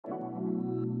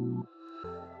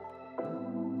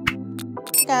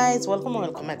guys, welcome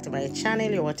back to my channel.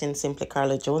 You're watching Simply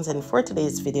Karla Jones, and for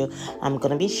today's video I'm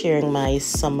gonna be sharing my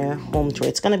summer home tour.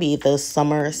 It's gonna be the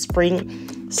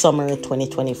spring summer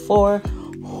 2024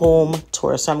 home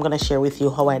tour. So I'm gonna share with you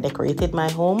how I decorated my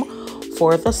home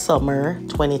for the summer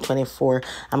 2024.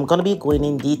 I'm gonna be going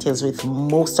in details with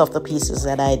most of the pieces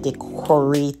that I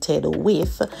decorated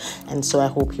with, and so I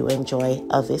hope you enjoy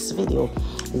this video.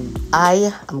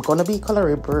 I am gonna be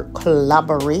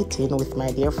collaborating with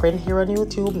my dear friend here on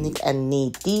YouTube, Nick and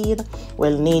Nadine.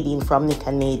 Well, Nadine from Nick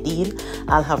and Nadine.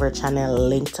 I'll have her channel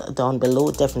linked down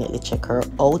below. Definitely check her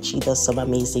out. She does some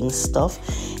amazing stuff,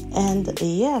 and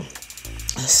yeah.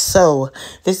 So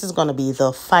this is going to be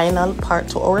the final part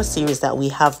to our series that we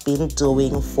have been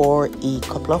doing for a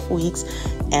couple of weeks,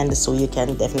 and so you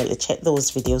can definitely check those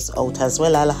videos out as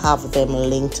well. I'll have them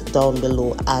linked down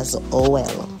below as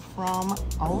well. From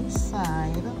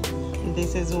outside,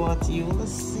 this is what you'll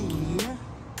see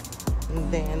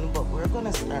then, but we're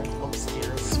gonna start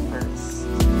upstairs first.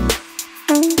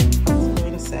 Let's go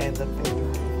inside the bedroom.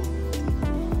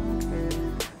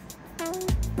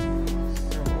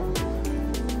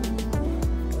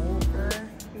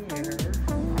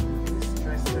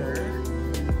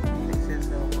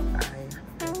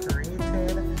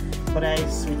 But I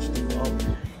switched it up.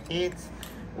 It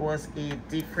was a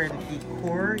different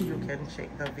decor. You can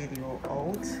check the video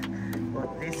out,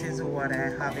 but this is what I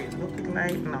have it looking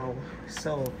like now.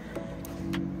 So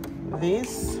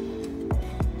this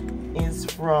is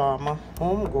from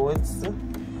HomeGoods,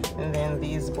 and then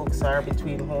these books are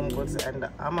between HomeGoods and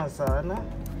Amazon.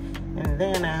 And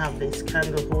then I have this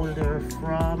candle holder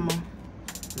from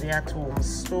the at-home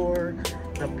store.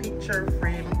 The picture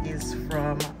frame is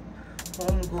from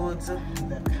HomeGoods.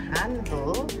 The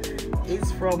candle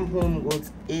is from HomeGoods.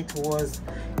 It was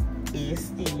a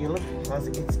steal because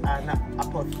it's an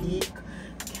apothic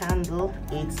candle.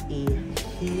 It's a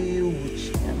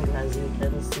huge candle, as you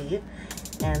can see,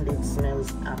 and it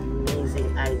smells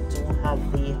amazing. I do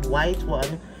have the white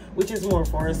one, which is more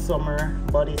for summer,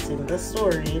 but it's in the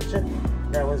storage.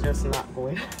 That was just not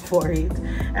going for it,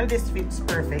 and this fits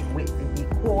perfect with the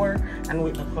decor and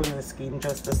with the color scheme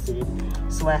just the same.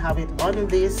 So I have it on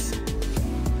this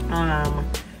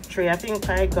tray. I think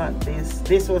I got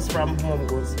this was from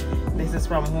HomeGoods. This is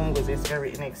from HomeGoods. It's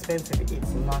very inexpensive.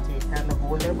 It's not a candle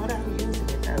holder, but I'm using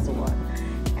it as one,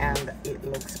 and it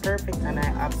looks perfect, and I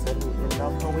absolutely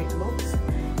love how it looks.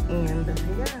 And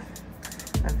yeah,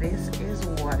 this is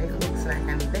what it looks like.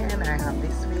 And then I have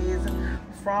this vase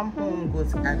from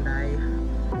HomeGoods, and I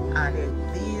added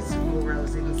these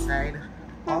florals inside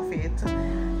of it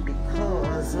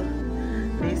because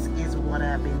this is what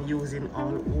I've been using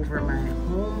all over my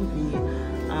home.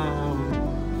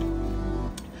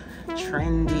 The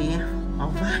trendy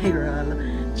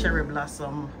viral cherry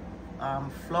blossom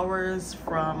flowers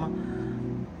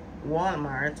from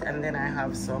Walmart, and then I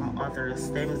have some other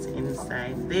stems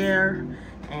inside there.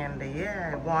 And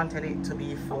yeah, I wanted it to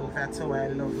be full. That's how I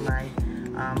love my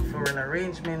floral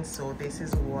arrangement. So this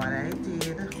is what I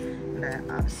did, and I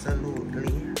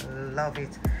absolutely love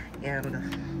it. And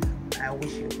I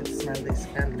wish you could smell this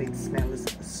candle. It smells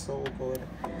so good.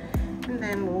 And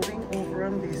then moving over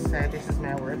on this side, this is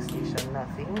my workstation.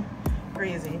 Nothing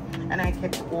crazy. And I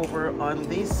kept over on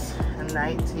this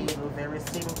night table, very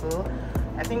simple.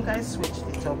 I think I switched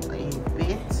it up a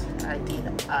bit. I did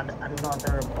add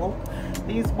another book.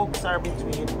 These books are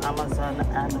between Amazon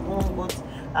and HomeGoods.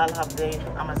 I'll have the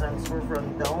Amazon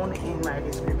storefront down in my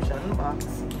description box.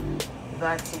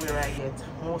 That's where I get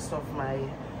most of my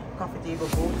coffee table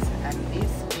books. And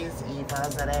this is a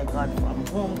vase that I got from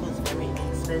HomeGoods, very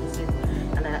inexpensive,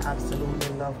 and I absolutely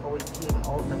love how it came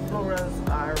out. The florals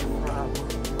are from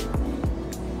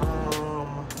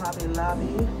Hobby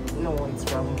Lobby. No, it's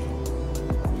from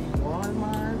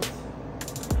Walmart.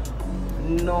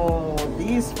 No,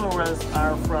 these florals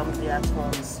are from the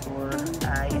at-home store.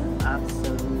 I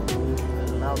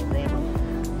absolutely love them.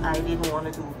 I didn't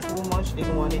want to do too much.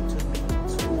 Didn't want it to be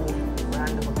too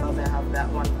random because I have that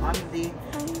one on the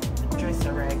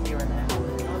dresser right here, and I have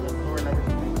another floral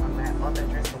arrangement on my other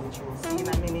dresser, which you will see in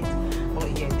a minute. But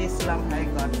yeah, this lamp I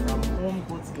got from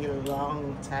HomeGoods a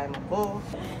long time ago,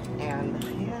 and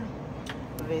yeah,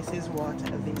 this is what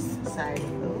this side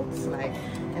looks like.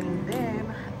 And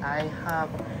then I have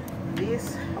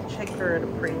this checkered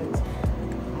print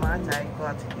mat. I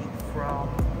got it from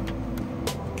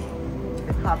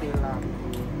the Hobby Lobby,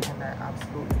 and I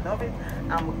absolutely love it.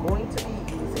 I'm going to be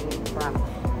using it back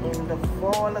in the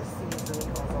fall season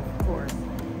because of course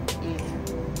it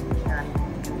can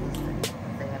be used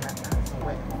then as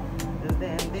well. And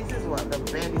then this is what the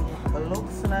bed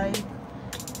looks like.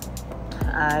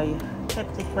 I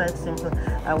kept it quite simple.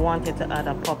 I wanted to add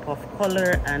a pop of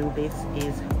color, and this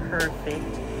is perfect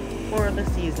for the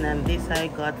season. And this I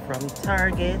got from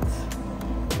Target,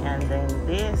 and then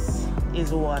this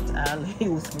is what I'll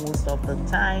use most of the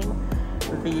time.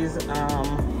 These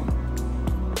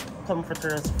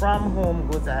comforters from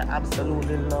HomeGoods, I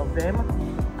absolutely love them.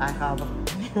 I have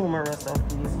numerous of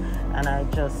these, and I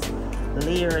just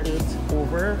layered it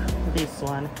over this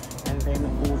one and then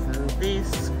over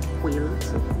this quilt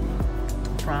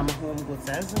from HomeGoods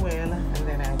as well. And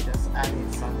then I just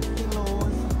added some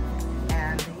pillows,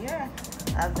 and yeah,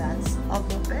 and that's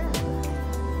the bed.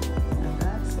 And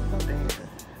that's the bed.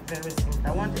 Very simple.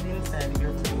 I wanted inside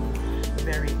here to be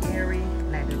very airy,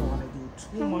 and I didn't want to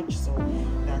do too much, so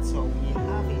that's how we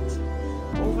have it.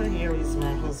 Over here is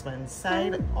my husband's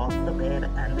side of the bed,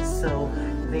 and so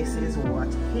this is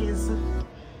what his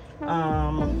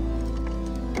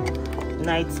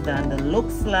nightstand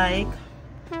looks like.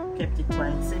 Kept it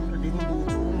quite simple, didn't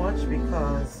do too much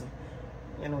because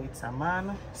you know it's a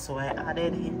man, so I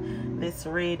added this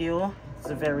radio.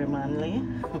 It's very manly.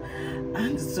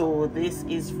 And so this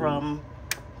is from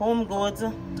HomeGoods,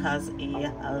 has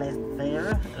a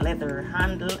leather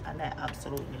handle, and I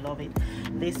absolutely love it.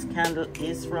 This candle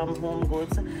is from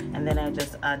HomeGoods, and then I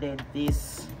just added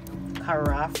this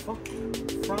carafe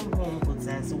from HomeGoods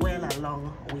as well,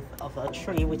 along with other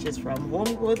tray which is from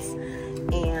HomeGoods.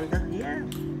 And yeah,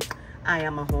 I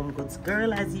am a HomeGoods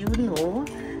girl, as you know,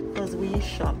 because we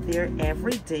shop there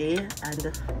every day,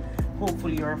 and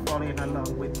hopefully you're following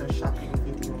along with the shopping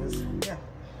videos. Yeah,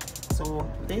 so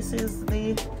this is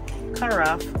the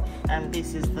carafe, and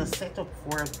this is the setup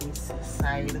for this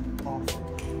side of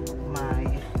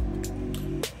my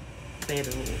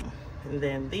bedroom. And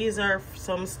then these are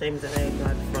some stems that I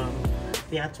got from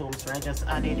the at home, so I just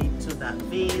added it to that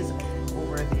vase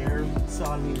over there. It's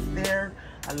always there,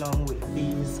 along with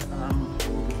these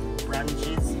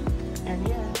branches. And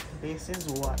yeah, this is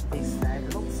what this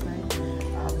side looks like.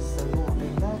 Absolutely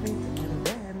love it. And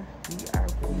then we are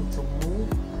going to move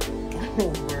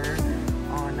over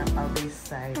on this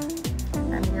side.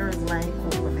 And here's my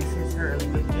coat. This is her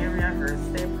living area, her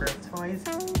step, her toys,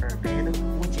 her bed,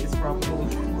 which is from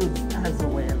HomeGoods as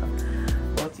well.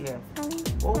 But yeah,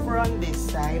 over on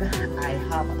this side I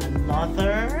have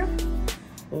another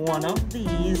one of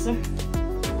these.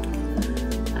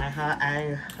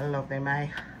 I love them.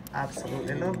 I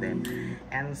absolutely love them.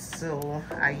 And so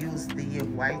I used the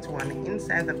white one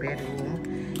inside the bedroom,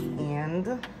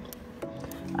 and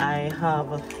I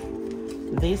have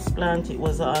this plant. It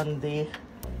was on the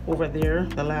over there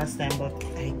the last time, but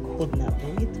I could not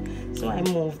do it, so I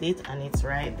moved it, and it's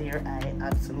right there. I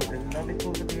absolutely love it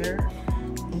over there.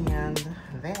 And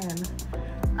then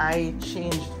I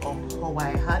changed up how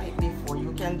I had it before.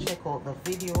 You can check out the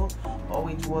video how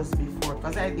it was before,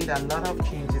 because I did a lot of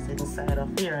changes inside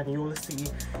of here, and you'll see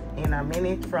in a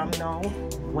minute from now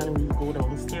when we go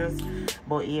downstairs.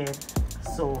 But yeah,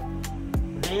 so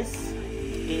this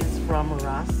is from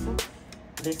Ross.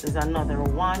 This is another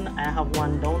one. I have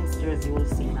one downstairs, you will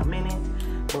see in a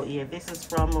minute. But yeah, this is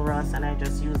from Ross, and I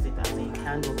just used it as a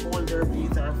candle holder.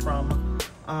 These are from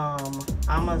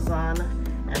Amazon,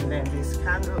 and then this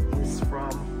candle is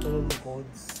from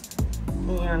HomeGoods.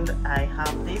 And I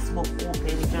have this book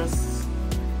open, just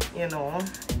you know,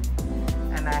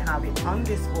 and I have it on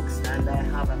this book stand. I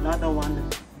have another one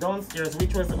downstairs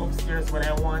which was upstairs, but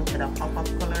I wanted a pop-up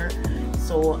color,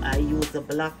 so I used the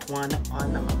black one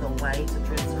on the white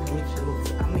dress, which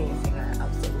looks amazing. I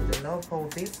absolutely love how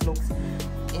this looks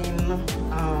in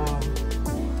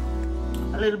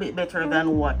a little bit better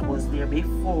than what was there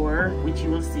before, which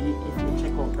you will see if you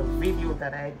check out the video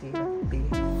that I did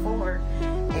before.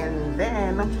 And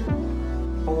then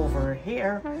over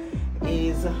here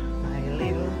is my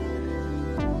little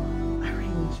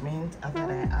arrangement that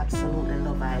I absolutely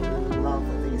love. I love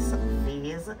this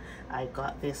vase. I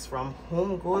got this from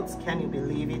HomeGoods. Can you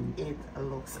believe it? It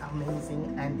looks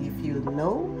amazing. And if you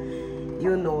know,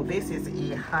 you know this is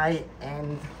a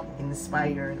high-end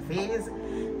inspired vase,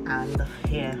 and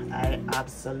yeah, I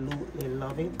absolutely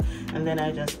love it. And then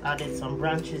I just added some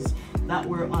branches that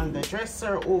were on the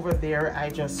dresser over there. I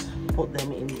just put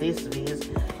them in this vase,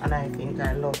 and I think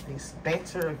I love this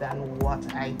better than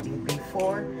what I did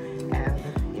before. And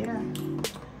yeah,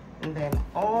 and then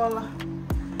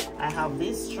I have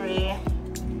this tray,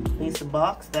 this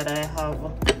box that I have,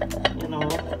 you know,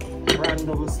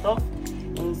 random stuff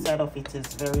inside of it.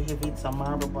 Is very heavy. It's a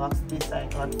marble box. This I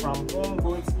got from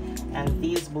HomeGoods, and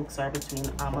these books are between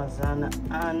Amazon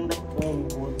and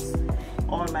HomeGoods.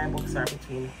 All my books are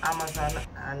between Amazon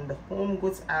and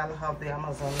HomeGoods. I'll have the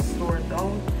Amazon store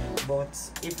down, but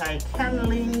if I can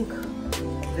link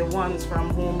the ones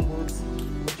from HomeGoods,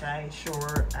 which I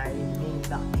sure I may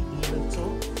not be able to,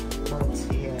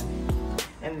 but yeah.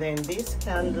 And then this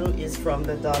candle is from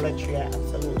the Dollar Tree. I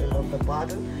absolutely love the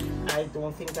bottle. I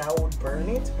don't think I would burn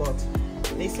it, but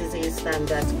this is a stand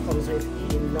that comes with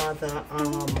another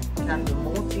candle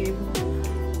motif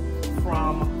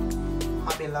from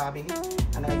Hobby Lobby,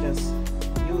 and I just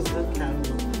use the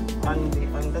candle on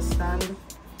the stand,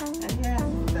 and yeah,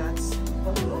 that's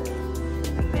the look.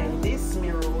 And then this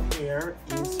mirror here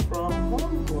is from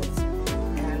HomeGoods,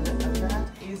 and that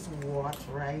is what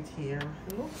right here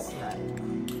looks like.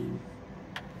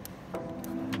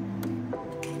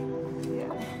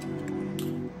 Yeah,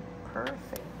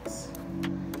 perfect.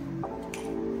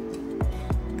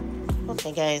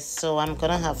 Okay guys, so I'm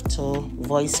gonna have to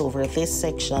voice over this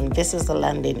section. This is the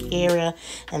landing area,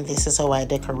 and this is how I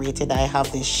decorated. I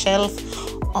have this shelf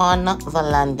on the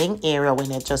landing area when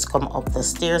you just come up the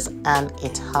stairs, and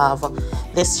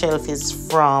this shelf is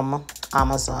from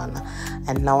Amazon.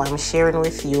 And now I'm sharing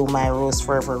with you my Rose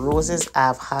Forever roses.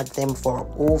 I've had them for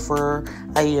over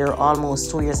a year,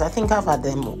 almost 2 years. I think I've had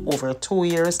them over 2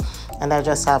 years, and I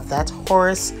just have that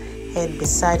horse head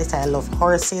beside it. I love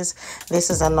horses. This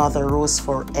is another Rose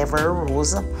Forever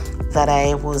rose that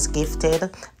I was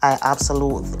gifted. I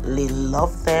absolutely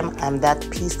love them, and that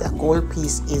piece, that gold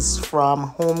piece, is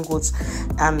from HomeGoods,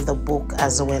 and the book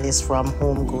as well is from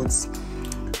HomeGoods.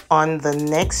 On the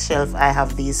next shelf, I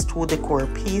have these two decor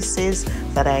pieces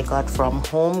that I got from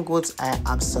HomeGoods. I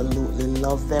absolutely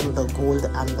love them, the gold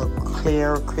and the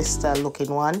clear crystal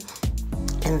looking one.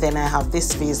 And then I have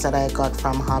this vase that I got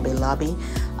from Hobby Lobby,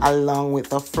 along with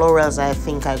the florals. I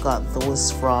think I got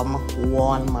those from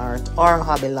Walmart or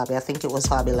Hobby Lobby. I think it was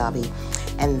Hobby Lobby.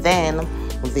 And then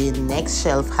the next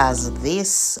shelf has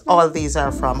this. All these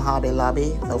are from Hobby Lobby,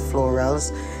 the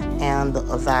florals and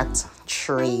that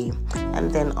tray.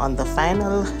 And then on the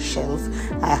final shelf,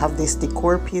 I have this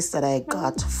decor piece that I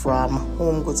got from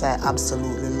HomeGoods. I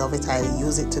absolutely love it. I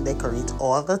use it to decorate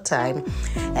all the time.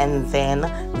 And then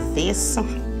this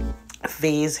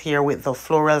vase here with the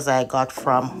florals I got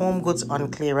from HomeGoods on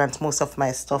clearance. Most of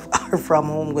my stuff are from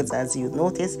HomeGoods, as you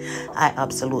notice. I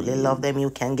absolutely love them. You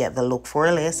can get the look for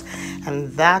less.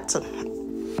 And that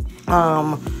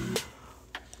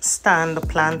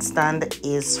plant stand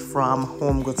is from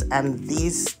HomeGoods, and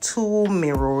these two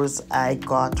mirrors I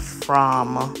got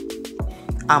from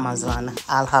Amazon.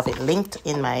 I'll have it linked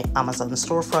in my Amazon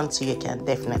storefront, so you can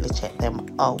definitely check them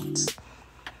out.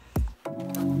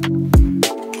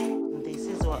 This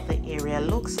is what the area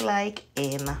looks like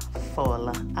in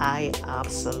fall. I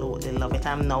absolutely love it.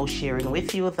 I'm now sharing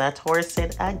with you that horse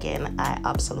head again. I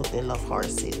absolutely love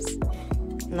horses.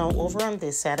 Now over on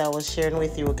this side, I was sharing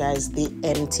with you guys the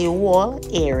empty wall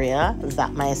area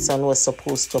that my son was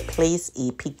supposed to place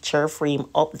a picture frame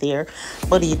up there,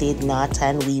 but he did not,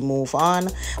 and we move on.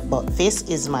 But this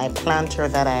is my planter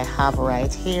that I have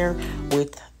right here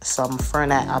with some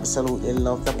fern. I absolutely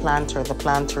love the planter. The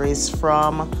planter is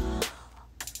from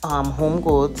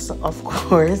HomeGoods, of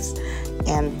course,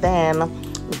 and then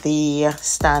the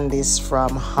stand is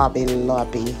from Hobby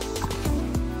Lobby.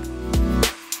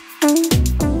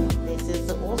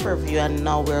 Overview, and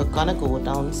now we're gonna go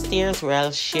downstairs where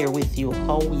I'll share with you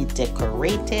how we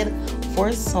decorated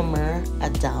for summer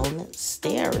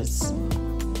downstairs.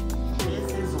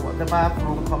 This is what the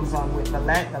bathroom comes on with the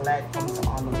light. The light comes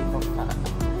on with the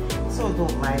fan, so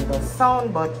don't mind the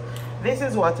sound, but this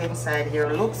is what inside here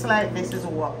looks like. This is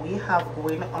what we have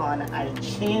going on. I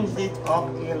changed it up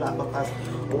a lot because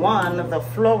one, the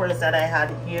flowers that I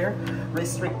had here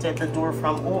restricted the door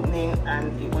from opening,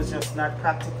 and it was just not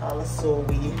practical, so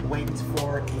we went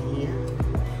for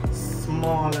a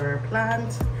smaller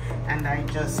plant, and I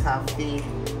just have the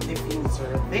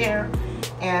diffuser there.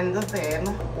 And then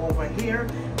over here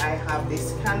I have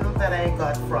this candle that I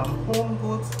got from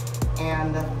HomeGoods,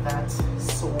 and that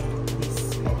soap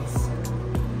dispenser,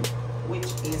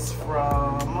 which is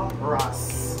from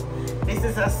Ross. This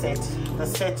is a set. The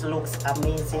set looks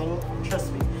amazing,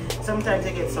 trust me. Sometimes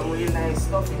you get some really nice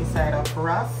stuff inside of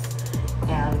Ross,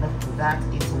 and that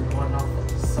is one of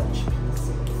such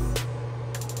pieces.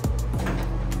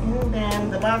 And then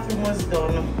the bathroom was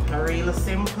done real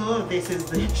simple. This is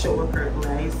the shower curtain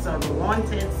my son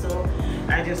wanted, so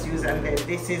I just used, and then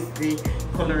this is the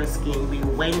color scheme we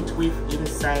went with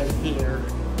inside here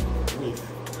with.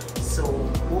 So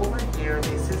over here,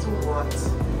 this is what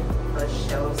the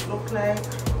shelves look like.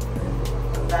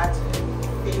 That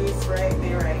face right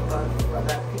there I got from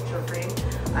that picture frame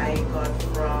I got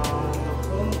from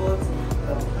HomeGoods.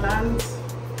 The plant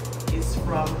is is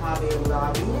from Hobby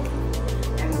Lobby.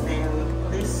 And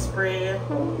then this spray,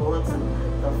 HomeGoods,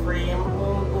 the frame,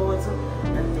 HomeGoods,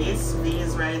 and this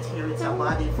vase right here, it's a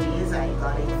body vase. I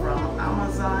got it from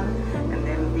Amazon. And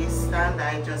then this stand,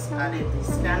 I just added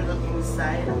this candle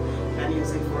inside. You can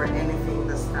use it for anything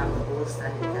the stand goes,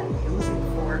 and you can use it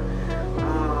for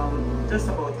just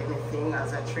about anything,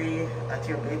 as a tray at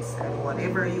your bedside,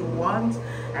 whatever you want.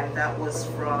 And that was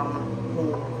from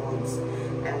HomeGoods.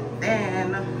 And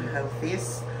then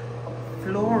this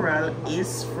floral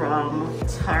is from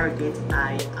Target.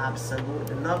 I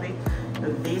absolutely love it.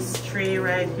 This tray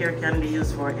right here can be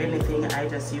used for anything. I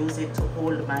just use it to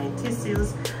hold my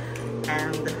tissues.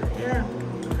 And yeah,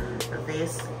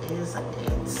 this is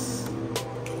it.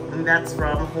 And that's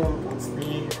from HomeGoods.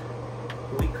 The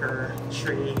wicker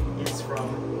tray is from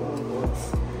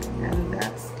HomeGoods. And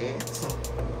that's it.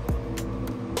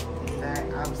 I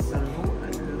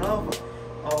absolutely love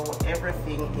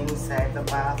everything inside the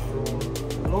bathroom.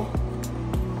 Look,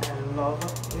 I love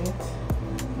it.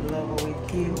 Love how it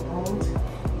came out.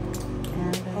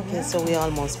 And, okay, so we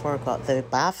almost forgot the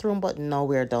bathroom, but now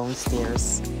we're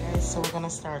downstairs. Okay, so we're gonna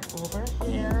start over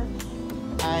here.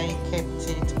 I kept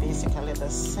it basically the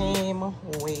same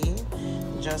way,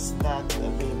 just that the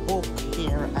book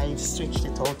here, I switched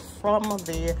it out from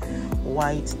the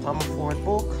white Tom Ford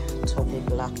book to the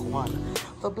black one.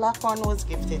 The black one was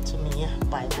gifted to me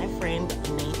by my friend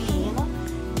Nadine,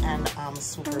 and I'm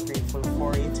super grateful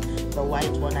for it. The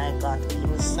white one I got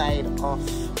inside of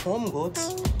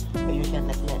HomeGoods. You can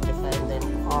definitely find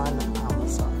them on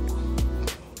Amazon.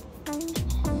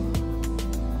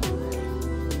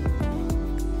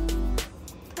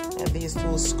 And these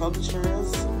two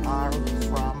sculptures are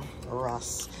from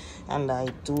Ross. And I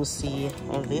do see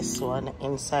this one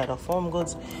inside of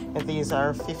HomeGoods. These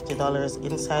are $50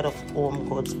 inside of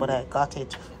HomeGoods, but I got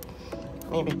it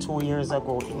maybe 2 years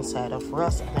ago inside of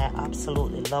Ross, and I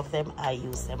absolutely love them. I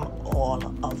use them all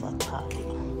of the time.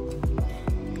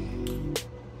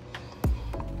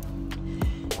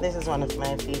 This is one of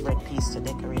my favorite pieces to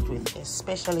decorate with,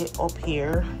 especially up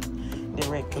here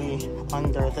directly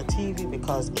under the TV,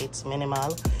 because it's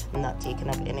minimal, not taking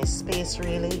up any space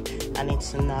really, and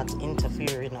it's not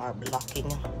interfering or blocking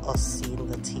us seeing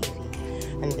the TV.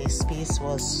 And this piece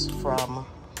was from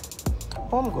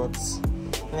HomeGoods.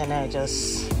 And then I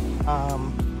just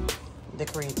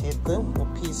decorated the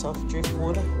piece of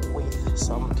driftwood with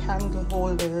some candle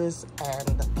holders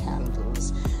and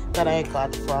candles that I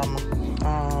got from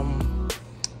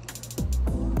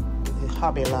the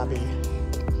Hobby Lobby.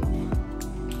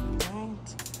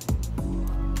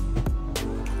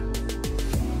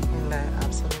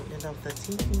 The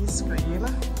TV screen,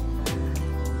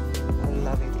 I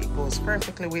love it. It goes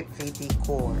perfectly with the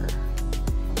decor.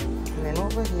 And then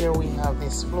over here we have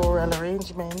this floral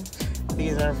arrangement.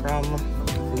 These are from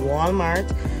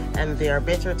Walmart, and they are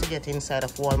better to get inside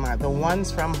of Walmart. The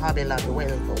ones from Hobby Lobby,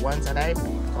 well, the ones that I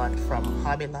got from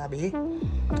Hobby Lobby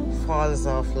falls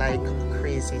off like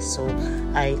crazy, so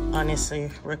I honestly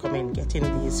recommend getting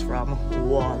these from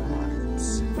Walmart.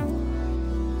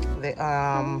 The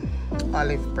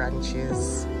olive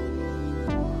branches.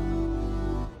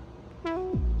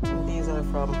 These are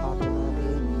from Hobby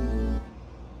Lobby,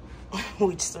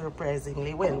 which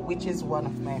surprisingly, well, which is one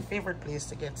of my favorite places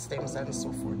to get stems and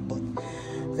so forth, but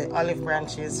the olive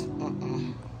branches,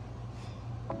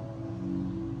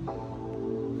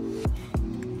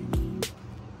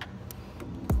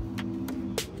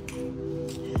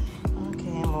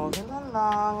 Okay, moving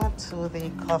along to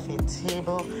the coffee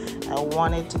table. I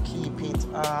wanted to keep it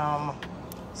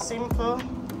simple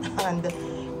and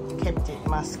kept it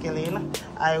masculine.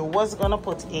 I was gonna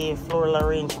put a floral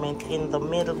arrangement in the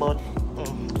middle, but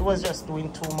it was just doing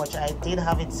too much. I did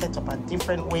have it set up a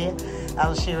different way.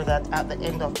 I'll share that at the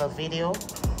end of the video,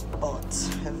 but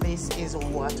this is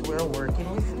what we're working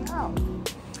with now,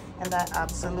 and I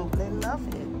absolutely love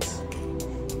it.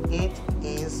 It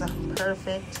is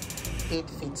perfect. It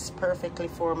fits perfectly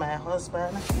for my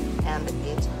husband, and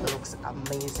it looks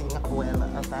amazing. Well,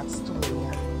 that's to me,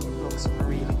 it looks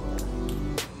really good.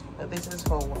 But this is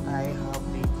how I have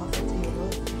the coffee table.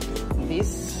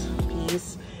 This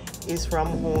piece is from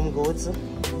HomeGoods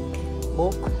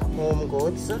book,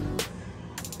 HomeGoods.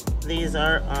 These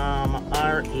are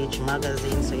RH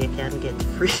magazine, so you can get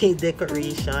free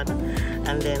decoration.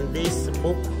 And then this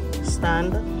book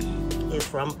stand is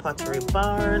from Pottery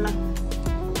Barn.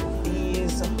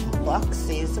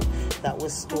 Boxes that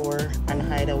was store and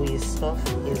hideaway stuff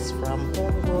is from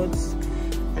HomeGoods.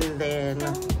 And then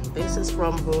this is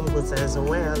from HomeGoods as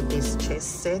well, this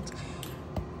chest set,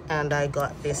 and I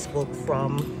got this book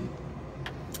from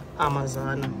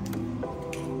Amazon.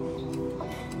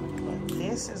 But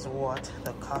this is what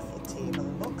the coffee table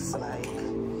looks like.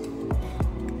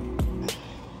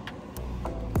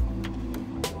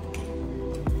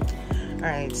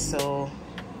 Alright, so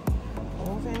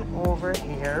moving over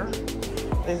here,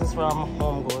 this is from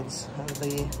HomeGoods,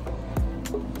 the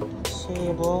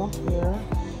table here,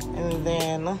 and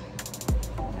then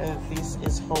this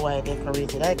is how I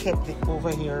decorated. I kept it over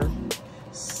here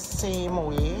same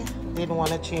way, didn't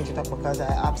want to change it up because I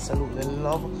absolutely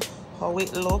love how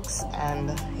it looks. And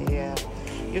yeah,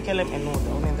 you can let me know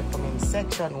down in the comment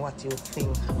section what you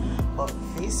think. But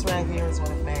this right here is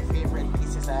one of my favorite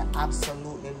pieces. I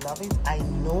absolutely love it. I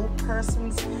know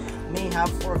persons may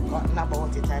have forgotten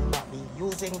about it and not be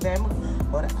using them,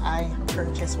 but I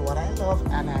purchase what I love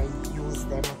and I use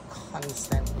them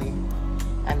constantly.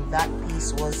 And that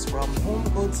piece was from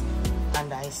HomeGoods,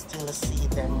 and I still see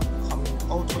them coming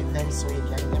out with them, so you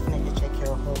can definitely check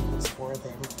your HomeGoods for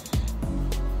them.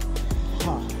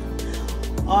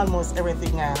 Almost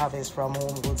everything I have is from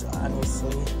HomeGoods,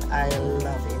 honestly. I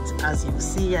love it. As you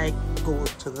see, I go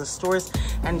to the stores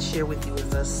and share with you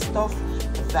the stuff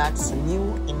that's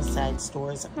new inside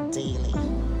stores daily.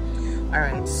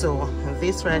 Alright, so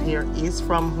this right here is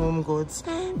from HomeGoods.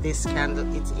 This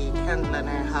candle, it's a candle, and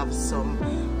I have some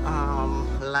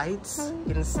lights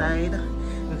inside.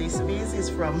 This vase is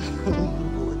from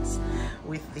HomeGoods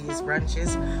with these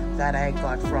branches that I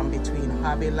got from between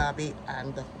Hobby Lobby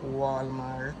and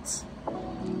Walmart.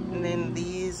 And then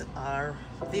this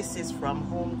is from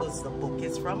HomeGoods. The book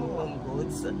is from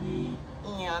HomeGoods,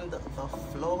 and the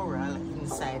floral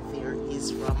inside there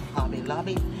is from Hobby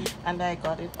Lobby, and I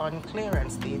got it on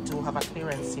clearance. They do have a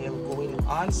clearance sale going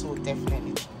on, so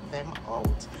definitely check them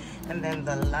out. And then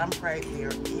the lamp right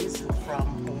there is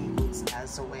from HomeGoods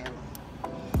as well.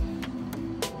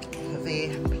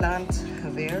 The plant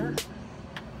there,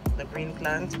 the green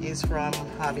plant, is from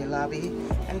Hobby Lobby,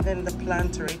 and then the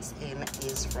planter it's in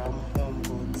is from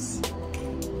HomeGoods.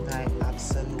 I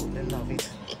absolutely love it.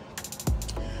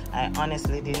 I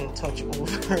honestly didn't touch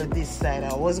over this side.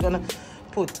 I was gonna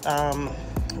put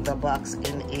the box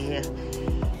in a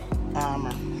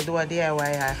do a DIY.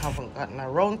 I haven't gotten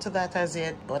around to that as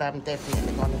yet, but I'm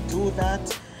definitely gonna do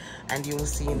that, and you'll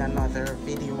see in another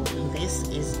video. This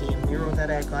is a mirror that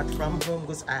I got from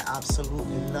HomeGoods. I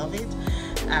absolutely love it,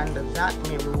 and that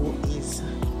mirror is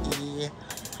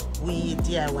we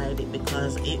DIY'd it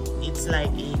because it's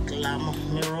like a glam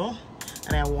mirror,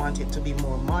 and I want it to be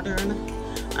more modern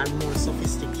and more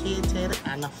sophisticated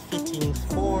and fitting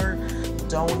for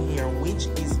down here, which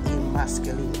is a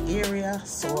masculine area,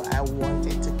 so I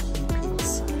wanted to keep it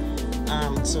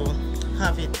to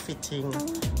have it fitting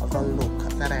the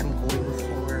look that I'm going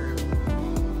for.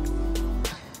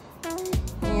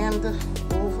 And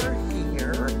over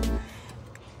here,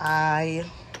 I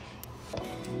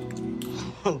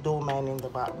don't mind in the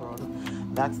background,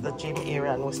 that's the gym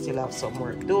area, and we still have some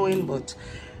work doing. But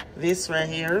this right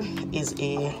here is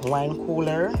a wine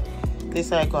cooler.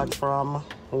 This I got from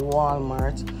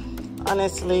Walmart.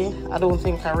 Honestly, I don't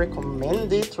think I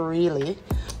recommend it really,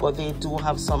 but they do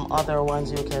have some other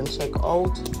ones you can check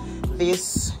out.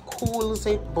 This cools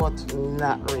it, but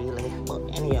not really. But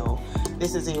anyhow,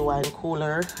 this is a wine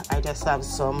cooler. I just have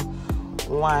some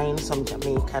wine, some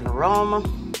Jamaican rum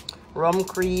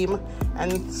cream,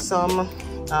 and some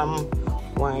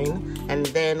wine. And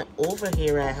then over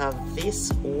here I have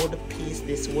this wood piece,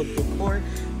 this wood decor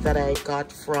that I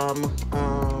got from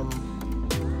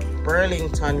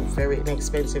Burlington. Very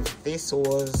inexpensive. This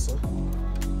was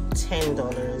 $10.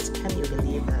 Can you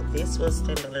believe that? This was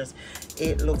 $10.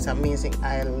 It looks amazing.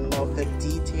 I love the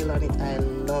detail on it. I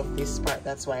love this part.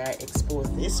 That's why I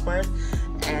exposed this part.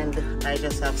 And I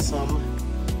just have some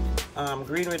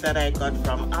greenery that I got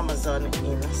from Amazon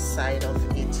inside of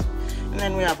it. And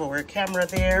then we have our camera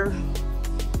there.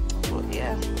 But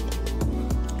yeah,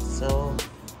 so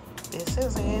this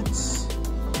is it.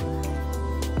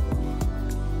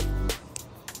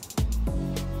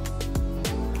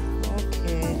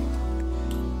 Okay,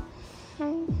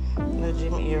 the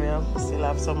gym area, still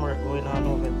have some work going on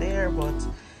over there, but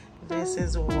this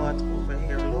is what over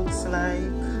here looks like.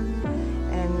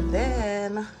 And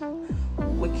then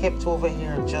we kept over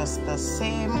here just the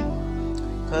same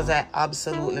because I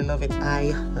absolutely love it.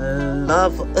 I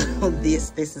love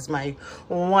this. This is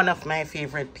one of my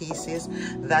favorite pieces.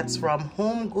 That's from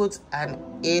HomeGoods, and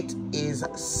it is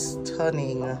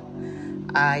stunning.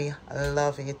 I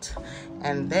love it.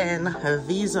 And then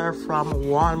these are from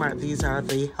Walmart. These are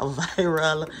the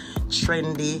viral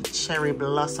trendy cherry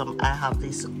blossom. I have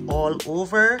this all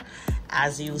over,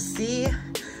 as you see.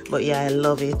 But yeah, I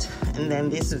love it. And then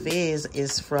this vase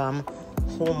is from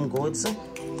HomeGoods,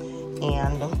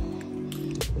 and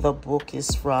The book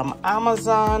is from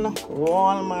Amazon,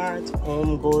 Walmart,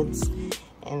 HomeGoods,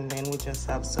 and then we just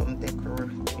have some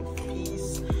decorative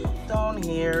piece down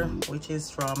here, which is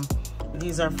from,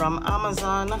 these are from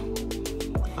Amazon,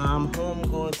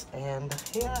 HomeGoods, and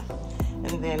yeah.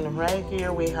 And then right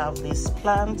here we have this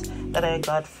plant that I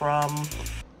got from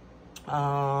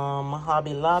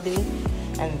Hobby Lobby,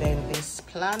 and then this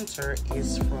planter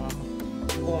is from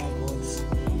HomeGoods,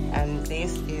 and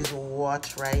this is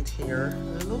what right here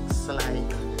looks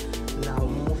like. Now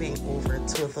moving over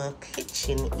to the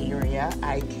kitchen area,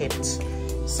 I kept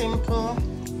simple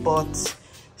but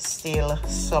still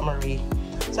summery.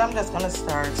 So I'm just gonna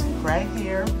start right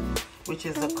here, which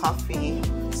is the coffee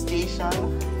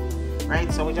station,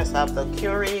 right? So we just have the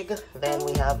Keurig, then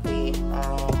we have the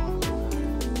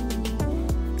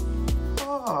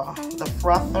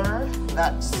frother,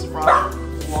 that's from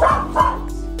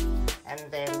Walmart, and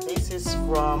then this is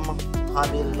from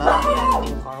Hobby Lobby, I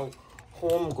think, or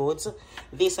HomeGoods.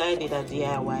 This I did a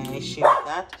DIY, I shared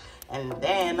that. And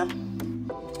then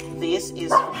this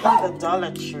is from the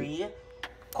Dollar Tree,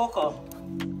 cocoa.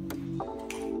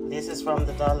 This is from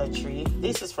the Dollar Tree.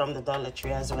 This is from the Dollar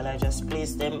Tree as well. I just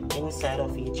placed them inside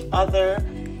of each other,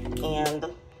 and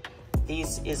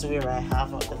this is where I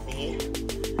have the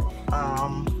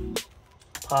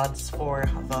pods for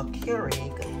the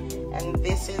Keurig, and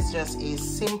this is just a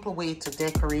simple way to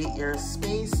decorate your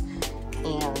space,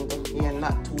 and you're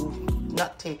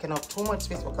not taking up too much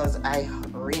space, because I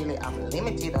really am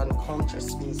limited on counter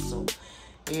space. So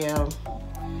yeah.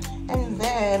 And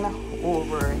then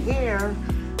over here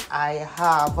I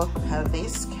have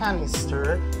this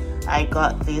canister. I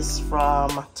got this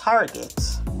from Target.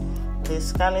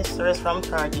 This canister is from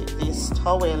Target. This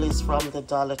towel is from the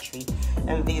Dollar Tree.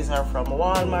 And these are from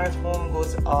Walmart,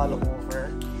 HomeGoods, all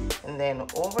over. And then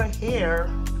over here,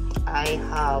 I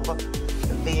have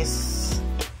this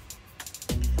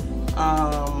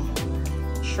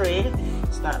tray.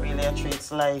 It's not really a tray.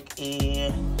 It's like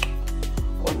a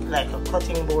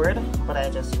cutting board, but I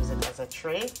just use it as a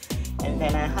tray. And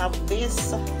then I have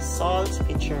this salt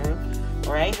pitcher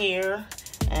right here.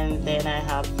 And then I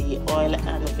have the oil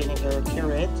and vinegar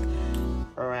curate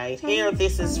right here.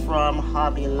 This is from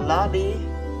Hobby Lobby.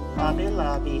 Hobby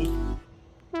Lobby.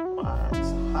 What?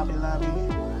 Hobby Lobby?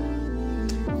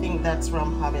 I think that's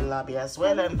from Hobby Lobby as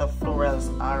well. And the florals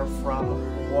are from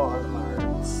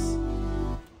Walmart.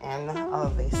 And all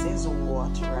this is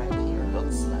what right here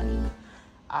looks like.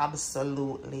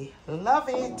 Absolutely love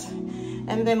it.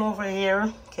 And then over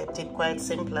here, kept it quite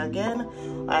simple again.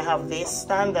 I have this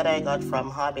stand that I got from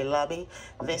Hobby Lobby.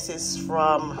 This is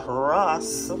from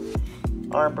Ross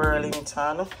or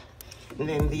Burlington. And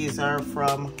then these are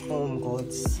from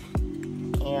HomeGoods.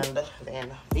 And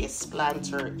then this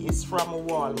planter is from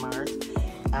Walmart.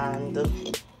 And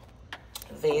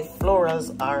the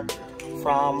florals are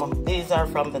from, these are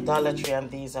from the Dollar Tree,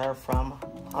 and these are from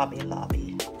Hobby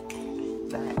Lobby.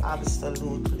 I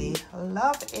absolutely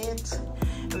love it.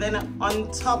 And then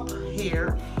on top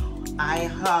here I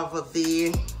have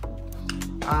the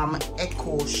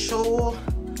Echo Show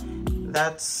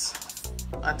that's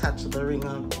attached to the ring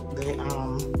of the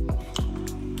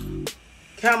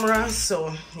camera.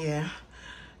 So yeah,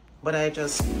 but I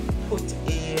just put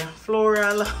a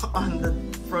floral on the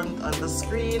front on the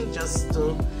screen just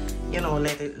to, you know,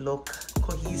 let it look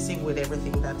cohesive with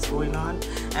everything that's going on.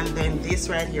 And then this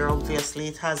right here, obviously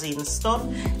it has in stuff,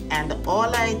 and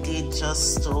all I did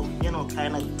just to, you know,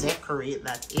 kind of decorate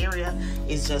that area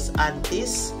is just add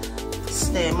this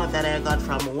stem that I got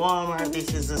from Walmart.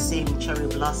 This is the same cherry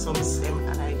blossom stem,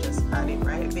 and I just add it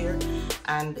right there,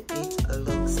 and it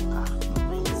looks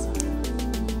amazing.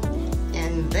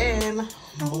 And then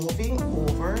moving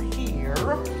over here,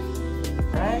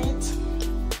 right,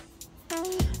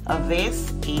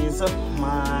 this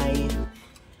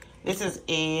is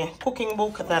a cooking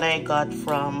book that I got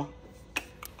from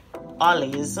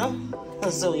Ollie's.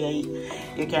 So yeah,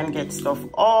 you can get stuff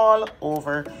all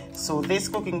over. So this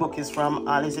cooking book is from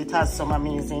Ollie's. It has some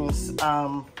amazing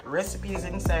recipes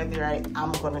inside there. I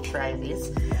am gonna try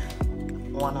this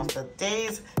one of the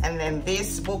days. And then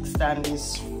this book stand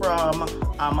is from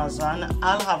Amazon.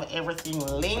 I'll have everything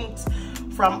linked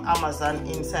from Amazon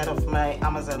inside of my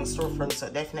Amazon storefront, so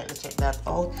definitely check that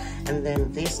out. And then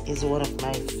this is one of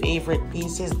my favorite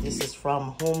pieces. This is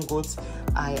from HomeGoods.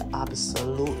 I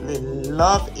absolutely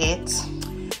love it.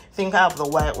 I think I have the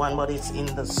white one, but it's in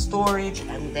the storage.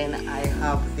 And then I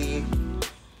have the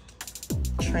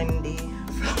trendy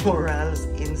florals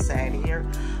inside here,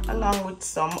 along with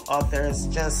some others,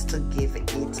 just to give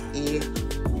it a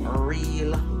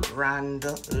real grand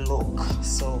look.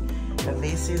 So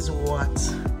this is what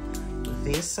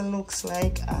this looks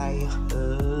like. I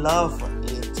love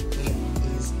it. It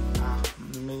is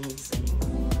amazing.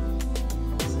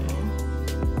 See?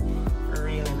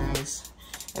 Really nice.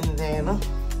 And then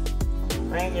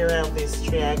right here I have this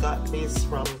tray. I got this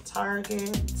from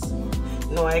Target.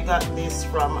 No, I got this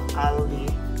from Aldi.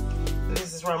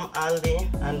 This is from Aldi,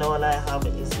 and all I have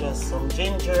is just some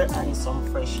ginger and some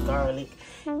fresh garlic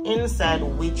inside,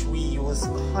 which we use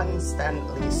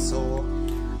constantly. So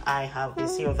I have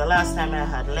this here. The last time I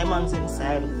had lemons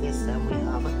inside, this time we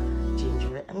have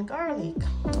ginger and garlic.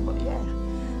 But yeah,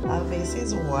 this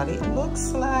is what it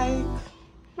looks like.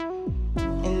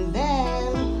 And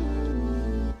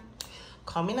then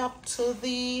coming up to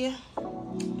the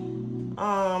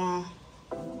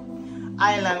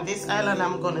island. This island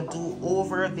I'm gonna do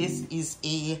over. This is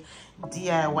a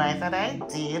DIY that I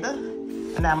did,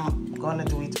 and I'm gonna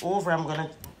do it over. I'm gonna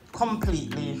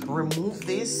completely remove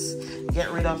this,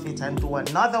 get rid of it, and do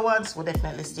another one, so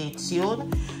definitely stay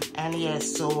tuned. And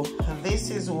yes, so this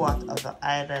is what the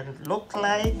island look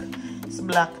like. It's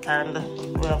black and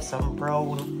we have some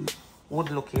brown wood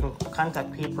looking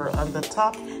contact paper on the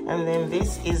top, and then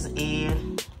this is a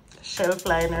shelf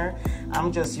liner.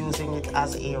 I'm just using it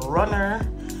as a runner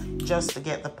just to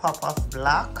get the pop of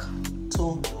black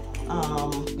to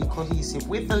be cohesive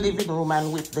with the living room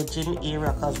and with the gym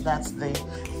area, because that's the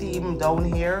theme down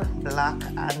here, black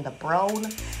and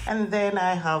brown. And then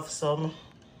I have some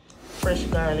fresh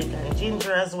garlic and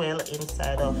ginger as well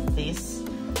inside of this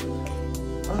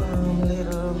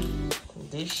little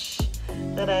dish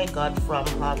that I got from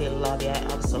Hobby Lobby. I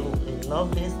absolutely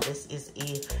love this. This is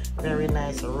a very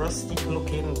nice rustic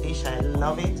looking dish. I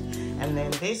love it. And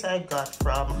then this I got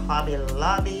from Hobby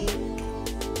Lobby,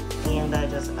 and I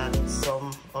just added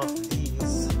some of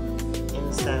these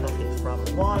inside of it from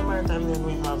Walmart. And then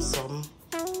we have some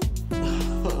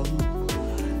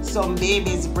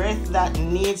baby's breath that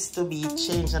needs to be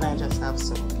changed, and I just have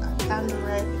some candle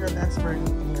right here that's burning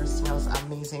in here. Smells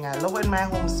amazing. I love when my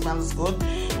home smells good,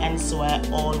 and so I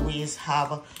always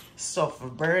have stuff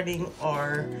burning,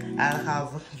 or I'll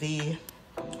have the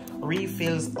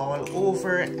refills all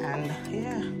over. And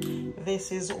yeah,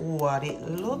 this is what it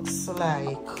looks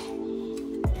like.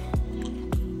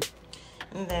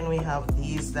 And then we have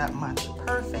these that match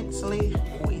perfectly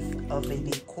with the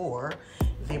decor,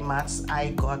 the mats I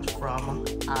got from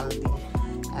Aldi.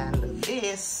 And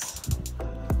this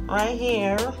right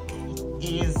here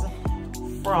is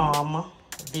from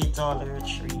the Dollar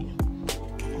Tree.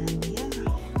 And yeah,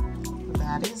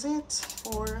 that is it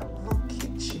for the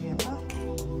kitchen.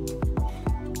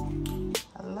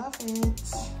 I love it.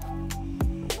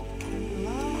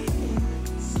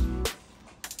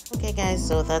 Okay guys,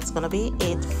 so that's gonna be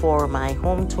it for my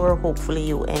home tour. Hopefully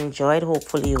you enjoyed,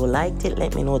 hopefully you liked it.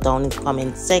 Let me know down in the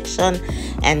comment section,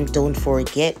 and don't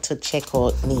forget to check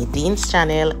out Nadine's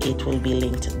channel. It will be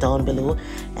linked down below,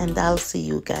 and I'll see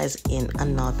you guys in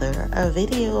another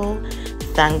video.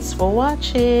 Thanks for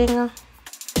watching.